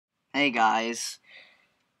Hey guys,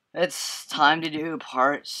 it's time to do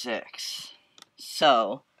part 6.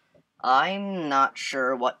 So, I'm not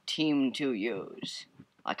sure what team to use.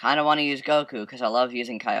 I kind of want to use Goku because I love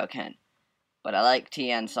using Kaioken, but I like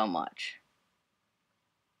Tien so much.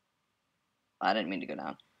 I didn't mean to go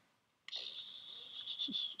down.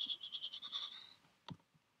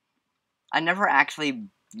 I never actually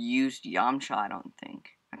used Yamcha, I don't think.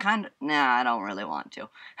 I don't really want to.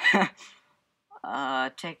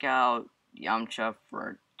 Take out Yamcha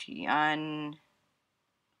for Tien.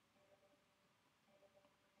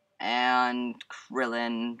 And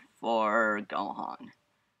Krillin for Gohan.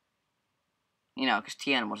 You know, because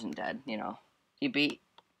Tien wasn't dead, you know. He beat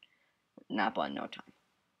Nappa in no time.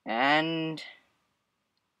 And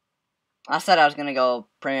I said I was going to go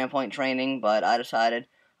premium point training, but I decided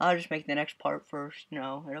I'll just make the next part first. You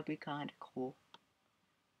know, it'll be kind of cool.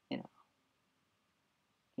 You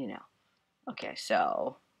know. Okay,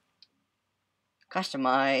 so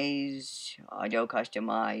customize, audio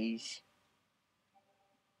customize.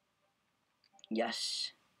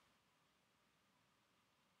 Yes.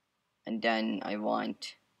 And then I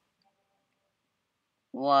want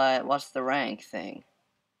what's the rank thing?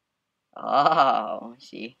 Oh,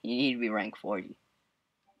 see, you need to be rank 40.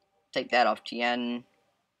 Take that off, Tien.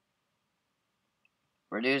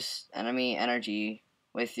 Reduce enemy energy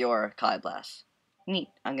with your Kai Blast. Neat,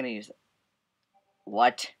 I'm gonna use it.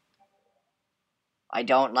 What? I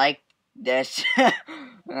don't like this.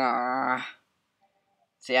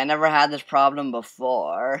 See, I never had this problem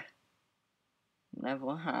before.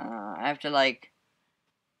 I have to, like,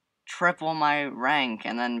 triple my rank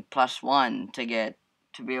and then +1 to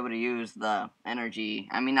be able to use the energy.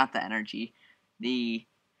 I mean, not the energy. The...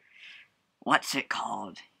 What's it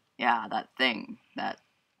called? Yeah, that thing. That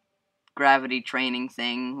gravity training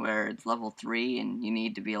thing where it's level 3 and you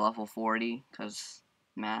need to be level 40 because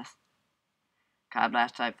math. Kai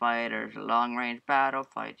Blast type fighters, long range battle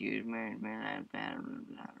fight, use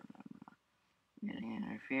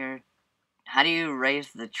interfere. How do you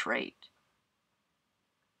raise the trait?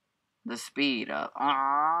 The speed up.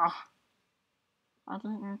 Ah, I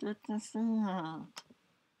didn't get to see that.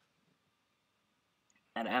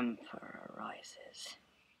 An Emperor rises.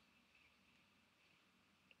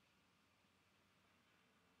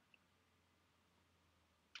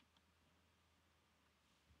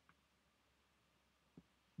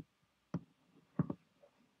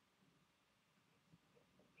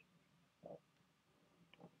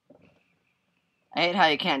 I hate how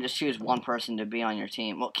you can't just choose one person to be on your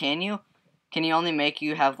team. Well, can you? Can you only make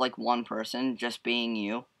you have, like, one person just being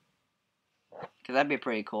you? Because that'd be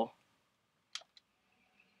pretty cool.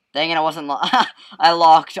 Dang it, I wasn't I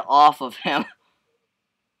locked off of him.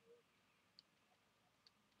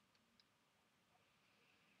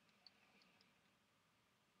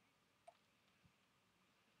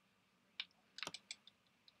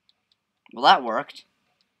 Well, that worked.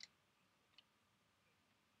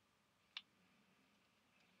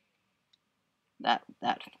 That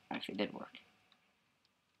actually did work.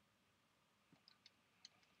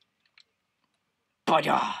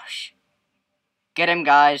 Badosh! Get him,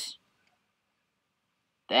 guys.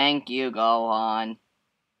 Thank you, Gohan.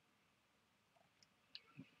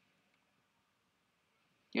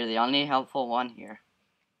 You're the only helpful one here.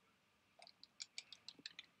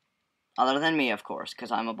 Other than me, of course,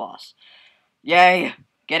 because I'm a boss. Yay!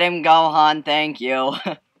 Get him, Gohan, thank you.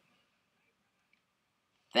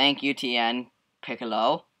 Thank you, Tien.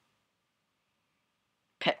 Piccolo.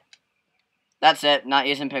 That's it, not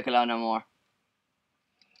using Piccolo no more.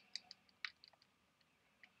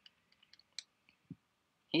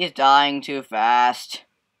 He's dying too fast.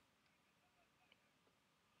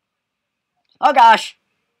 Oh gosh!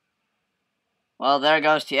 Well, there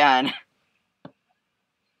goes Tien.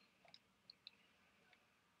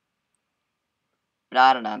 But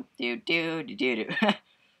I don't know. Do.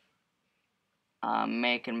 I'm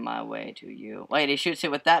making my way to you. Wait, he shoots it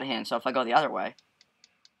with that hand, so if I go the other way.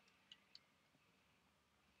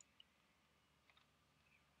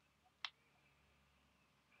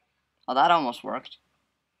 Oh, that almost worked.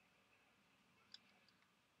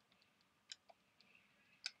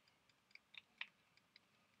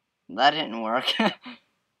 That didn't work.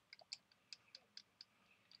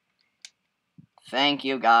 Thank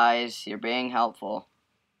you, guys. You're being helpful.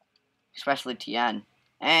 Especially Tien.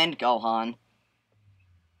 And Gohan.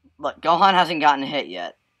 Look, Gohan hasn't gotten hit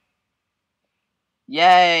yet.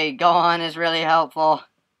 Yay! Gohan is really helpful.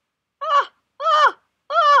 No!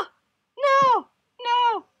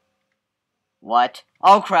 No! What?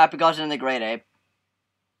 Oh crap, it goes into the Great Ape.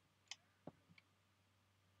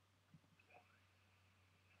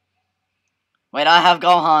 Wait, I have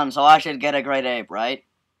Gohan, so I should get a great ape, right?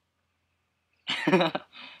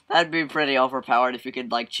 That'd be pretty overpowered if you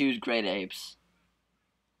could, like, choose great apes.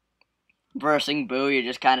 Versing Boo, you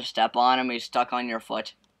just kind of step on him, he's stuck on your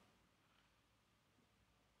foot.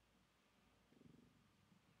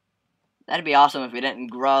 That'd be awesome if he didn't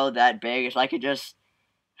grow that big. It's like he just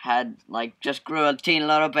had, like, just grew a teeny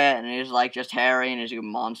little bit, and he's, like, just hairy, and he's a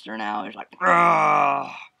monster now. He's like, "Roar!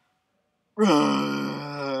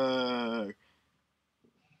 Roar!"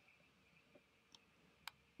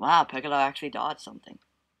 Wow, Piccolo actually dodged something.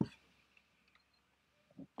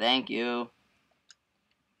 Thank you.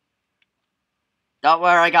 Don't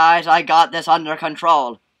worry, guys, I got this under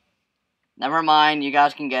control. Never mind, you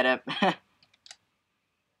guys can get it.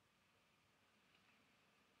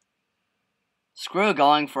 Screw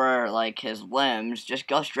going for, like, his limbs. Just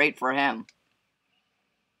go straight for him.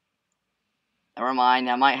 Never mind,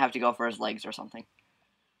 I might have to go for his legs or something.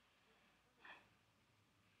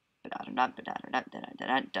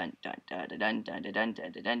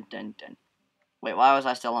 Wait, why was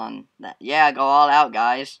I still on that? Yeah, go all out,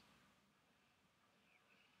 guys.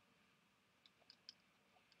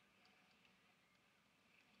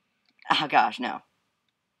 Oh gosh, no.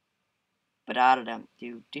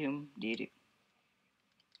 Ba-da-da-dum-doo-doom-dee-doo.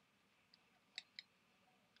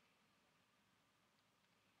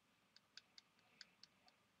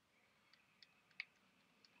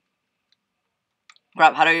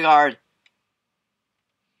 Crap, how do you guard?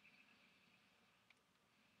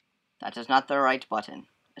 That is not the right button.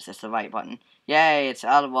 Is this the right button? Yay, it's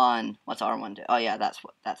L1. What's R1 do? Oh yeah, that's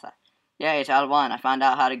that. Yay, it's L1. I found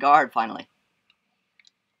out how to guard finally.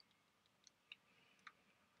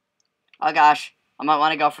 Oh gosh, I might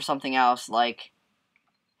want to go for something else, like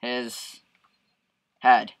his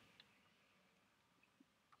head.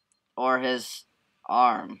 Or his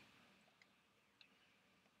arm.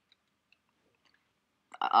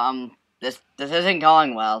 This isn't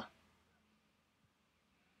going well.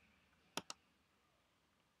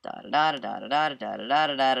 Da da da da da da da da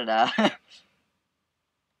da da da da.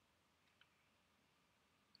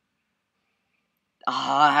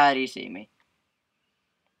 Ah, how do you see me?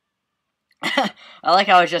 I like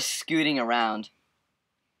how I was just scooting around.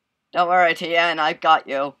 Don't worry, Tien, I've got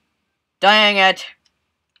you. Dang it!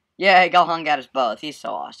 Yay, Gohan got us both. He's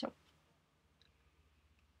so awesome.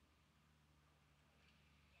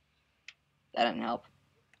 That didn't help.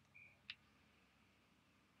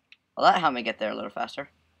 Well, that helped me get there a little faster.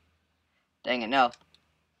 Dang it, no.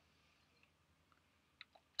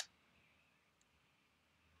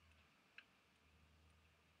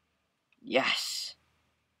 Yes!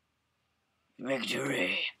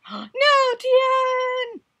 Victory! No,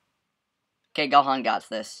 Tien! Okay, Gohan got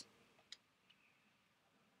this.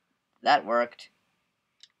 That worked.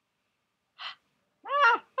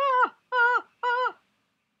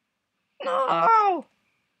 No!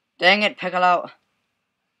 Dang it, Piccolo.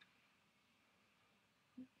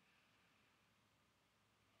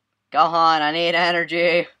 Gohan, I need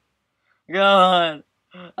energy. Gohan,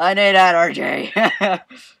 I need energy.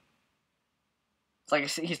 It's like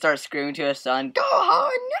he starts screaming to his son,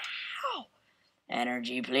 Gohan, no!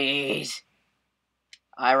 Energy, please.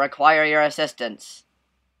 I require your assistance.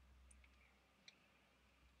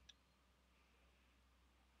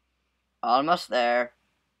 Almost there.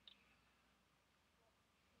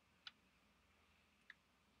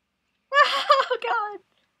 Oh,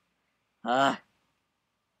 God.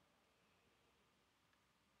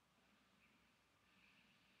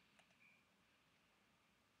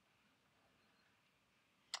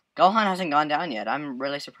 Gohan hasn't gone down yet. I'm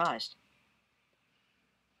really surprised.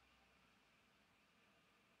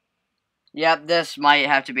 Yep, this might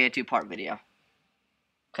have to be a two-part video.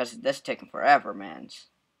 Because this is taking forever, man.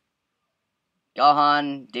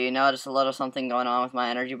 Gohan, do you notice a little something going on with my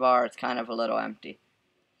energy bar? It's kind of a little empty.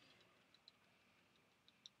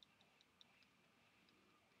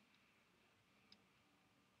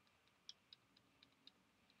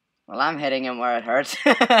 Well, I'm hitting him where it hurts.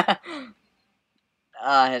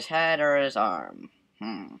 His head or his arm?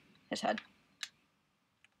 His head.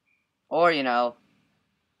 Or, you know...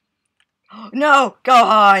 No!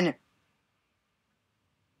 Gohan!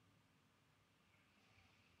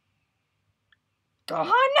 Gohan,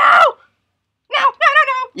 no! No, no, no,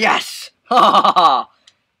 no! Yes! Well,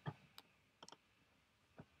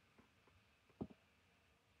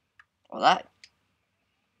 that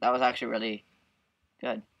was actually really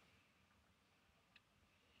good.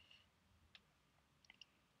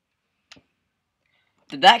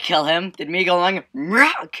 Did that kill him? Did me going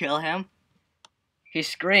kill him? He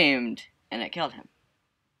screamed, and it killed him.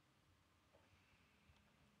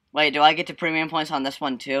 Wait, do I get to premium points on this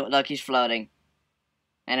one too? Look, he's floating.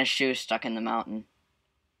 And his shoe stuck in the mountain.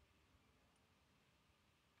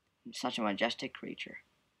 Such a majestic creature.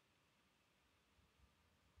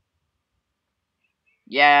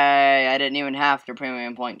 Yay, I didn't even have to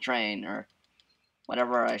premium point train, or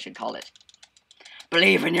whatever I should call it.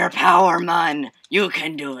 Believe in your power, man! You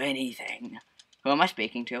can do anything! Who am I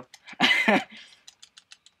speaking to?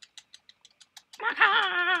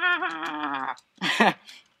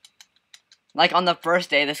 Like, on the first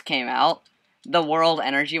day this came out, the world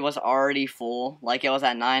energy was already full. Like, it was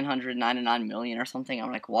at 999 million or something.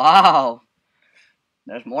 I'm like, wow!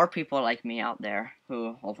 There's more people like me out there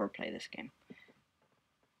who overplay this game.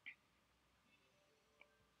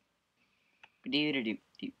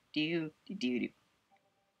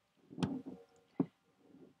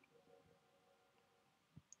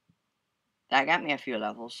 That got me a few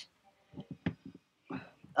levels.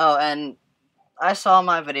 Oh, and I saw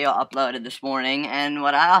my video uploaded this morning, and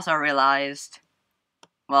what I also realized,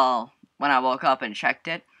 well, when I woke up and checked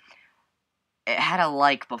it, it had a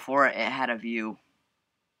like before it had a view.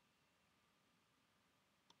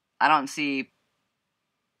 I don't see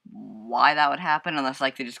why that would happen unless,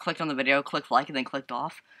 like, they just clicked on the video, clicked like, and then clicked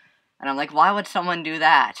off. And I'm like, why would someone do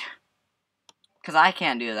that? Because I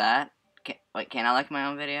can't do that. Wait, can I like my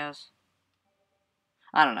own videos?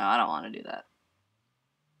 I don't know, I don't want to do that.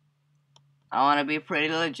 I want to be pretty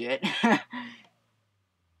legit. I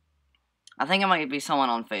think it might be someone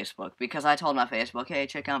on Facebook, because I told my Facebook, hey,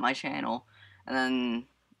 check out my channel. And then,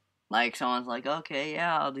 like, someone's like, okay,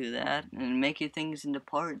 yeah, I'll do that. And make your things into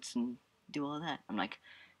parts and do all that. I'm like,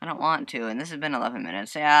 I don't want to. And this has been 11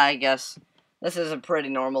 minutes. Yeah, I guess this is a pretty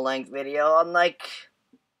normal length video. Unlike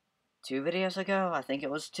 2 videos ago, I think it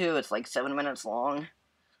was 2. It's like 7 minutes long.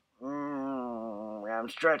 I'm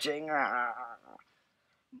stretching.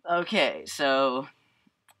 Okay, so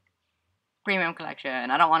premium collection.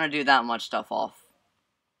 I don't want to do that much stuff off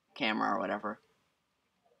camera or whatever.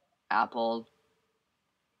 Apple,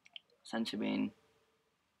 Sensubean,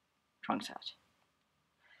 trunk set.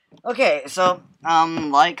 Okay, so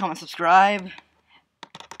like, comment, subscribe.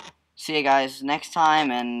 See you guys next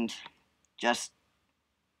time, and just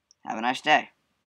have a nice day.